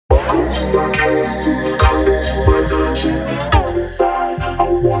Welcome to my castle, come into my dungeon. Come inside, I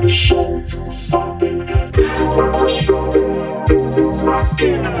wanna show you something. This is my crush velvet, this is my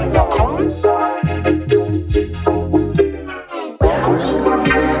skin. Now come inside and feel me deep from within. Welcome to my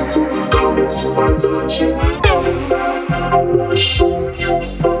castle, come into my dungeon. Come inside, I wanna show you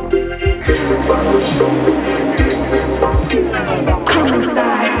something. This is my crush velvet, this is my skin. Now Come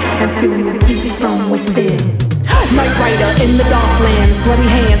inside and feel me deep from within. Night Rider in the dark lands, bloody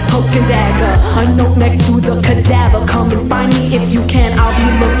hands, cloak and dagger. A note next to the cadaver. Come and find me if you can. I'll be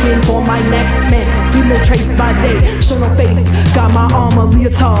looking for my next man. Leave no trace by day, show no face. Got my armor,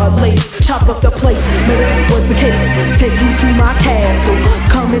 leotard, lace. Chop up the place, no that was the case. Take you to my castle,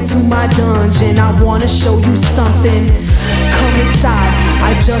 come into my dungeon. I wanna show you something. Come inside,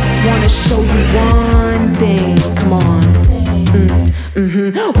 I just wanna show you one thing. Come on.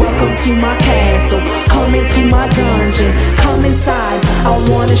 Welcome to my castle, come into my dungeon. Come inside, I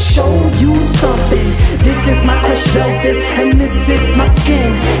wanna show you something. This is my crushed velvet and this is my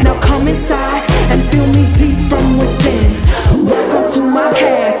skin. Now come inside and feel me deep from within. Welcome to my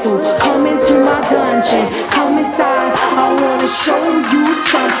castle, come into my dungeon. Come inside, I wanna show you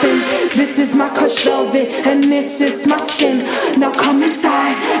something. This is my crushed velvet and this is my skin. Now come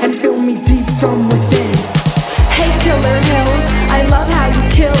inside and feel me deep from within. Hey Killer Hills, I love how you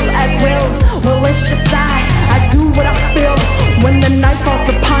kill at will. Well, it's just I do what I feel. When the night falls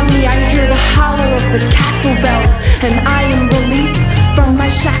upon me, I hear the holler of the castle bells, and I am released from my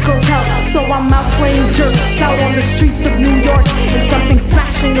shackled hell. So I'm out playing jerks out on the streets of New York, and something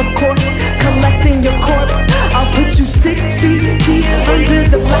smashing, of course, collecting your corpse. I'll put you 6 feet deep under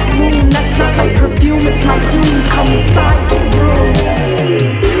the black moon. That's not my perfume, it's my doom. Come inside the room.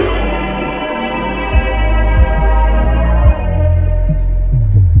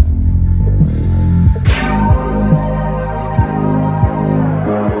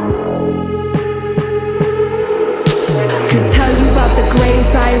 Can tell you about the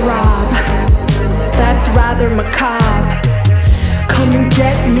graves I rob. That's rather macabre. Come and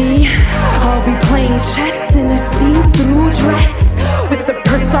get me. I'll be playing chess in a see-through dress with the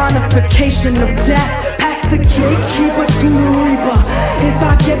personification of death. Pass the gatekeeper to Mariba. If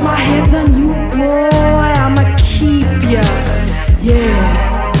I get my hands on you, boy, I'ma keep ya. Yeah.